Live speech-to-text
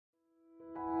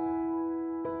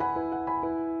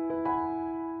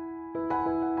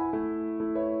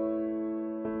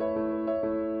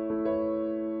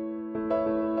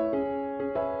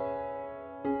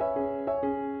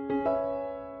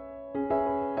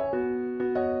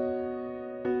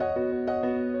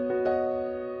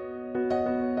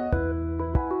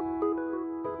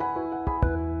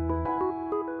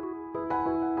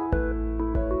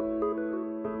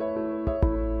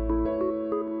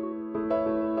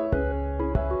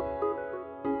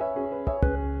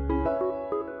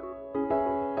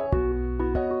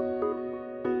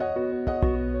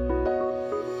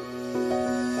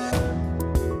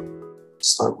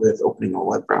start with opening a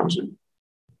web browser.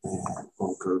 And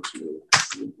we'll go to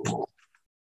Google.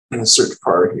 In the search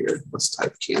bar here, let's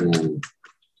type Canon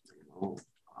remote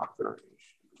operation.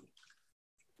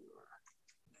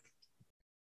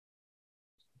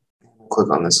 Click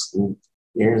on this link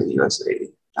here, the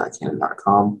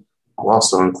USA.canon.com. I'll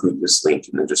also include this link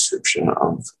in the description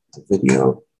of the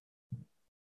video.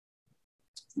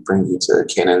 Bring you to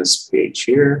Canon's page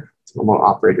here, Remote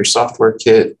Operator Software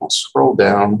Kit. We'll scroll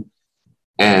down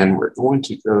and we're going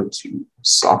to go to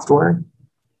Software.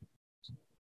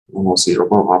 And we'll see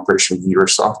Remote Operation Viewer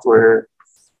Software.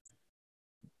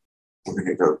 We're going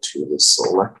to go to the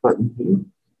Select button here.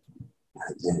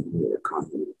 And then we're going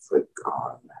to click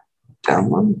on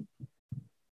Download.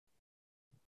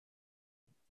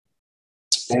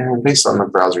 And based on the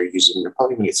browser you're using, you're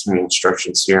probably going to get some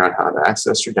instructions here on how to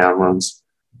access your downloads.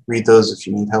 Read those if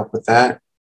you need help with that.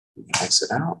 You can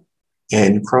exit out.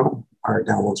 In Chrome, our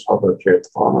downloads pop up here at the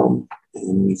bottom,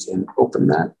 and we can open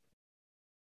that.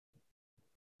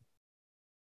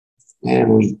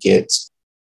 And we get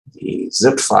the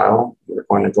zip file. We're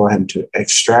going to go ahead and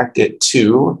extract it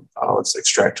to, let's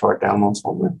extract to our downloads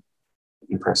folder. You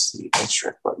can press the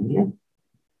extract button here.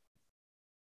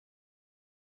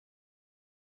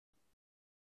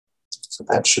 So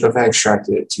that should have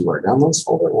extracted it to our downloads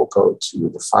folder. We'll go to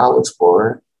the File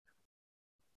Explorer.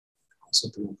 Also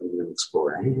open the new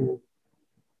Explorer here.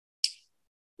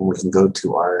 And we can go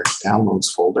to our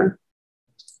downloads folder.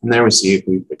 And there we see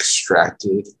we've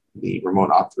extracted the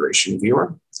remote operation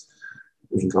viewer.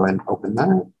 We can go ahead and open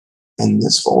that. In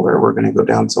this folder, we're going to go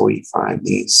down until we find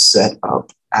the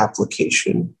Setup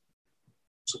application.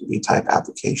 So we type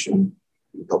application,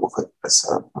 double click the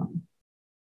setup button.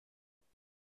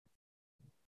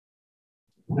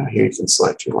 Now here you can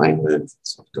select your language,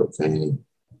 select OK.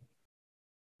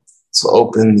 So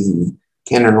open the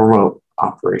Canon Remote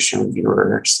Operation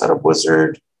Viewer Setup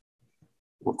Wizard.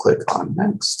 We'll click on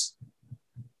Next.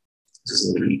 This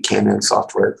is the Canon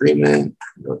software agreement.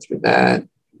 Go through that,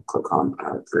 click on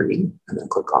Agree, and then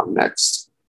click on Next.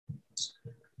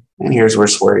 And here's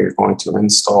where you're going to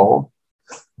install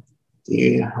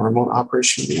the remote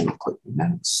operation viewer. Click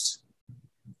Next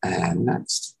and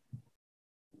Next.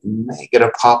 You may get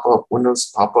a pop-up,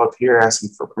 Windows pop-up here asking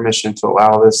for permission to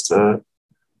allow this to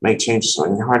make changes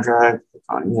on your hard drive. Click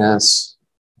on Yes.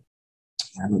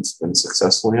 And it's been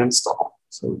successfully installed.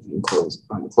 So we can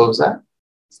unclose that.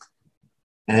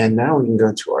 And now we can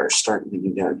go to our Start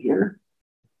menu down here.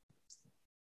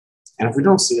 And if we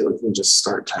don't see it, we can just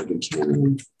start typing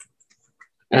Canon.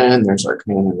 And there's our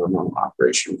Canon Remote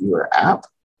Operation Viewer app,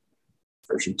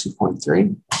 version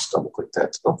 2.3. Just double click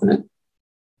that to open it.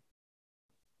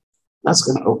 That's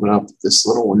going to open up this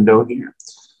little window here.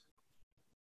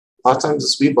 A lot of times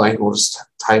it's be blank. We'll just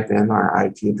type in our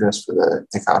IP address for the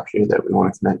copier that we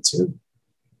want to connect to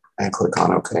and click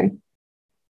on OK.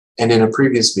 And in a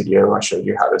previous video, I showed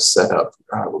you how to set up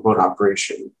remote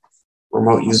operation,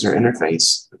 remote user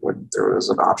interface. There was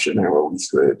an option there where we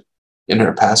could enter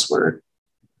a password.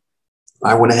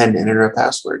 I went ahead and entered a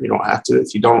password. You don't have to.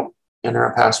 If you don't enter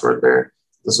a password there,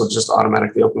 this will just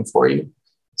automatically open for you.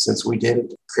 Since we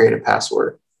did create a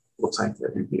password, we'll type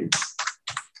that in here.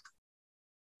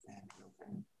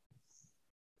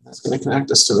 That's going to connect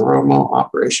us to the remote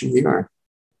operation viewer.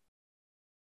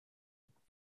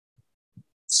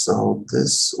 So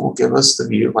this will give us the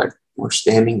view like we're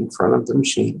standing in front of the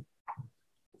machine.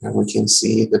 And we can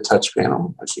see the touch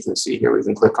panel. As you can see here, we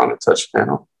can click on the touch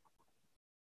panel.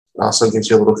 It also gives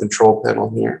you a little control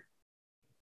panel here.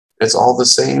 It's all the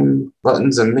same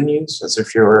buttons and menus as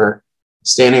if you were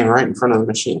standing right in front of the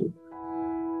machine.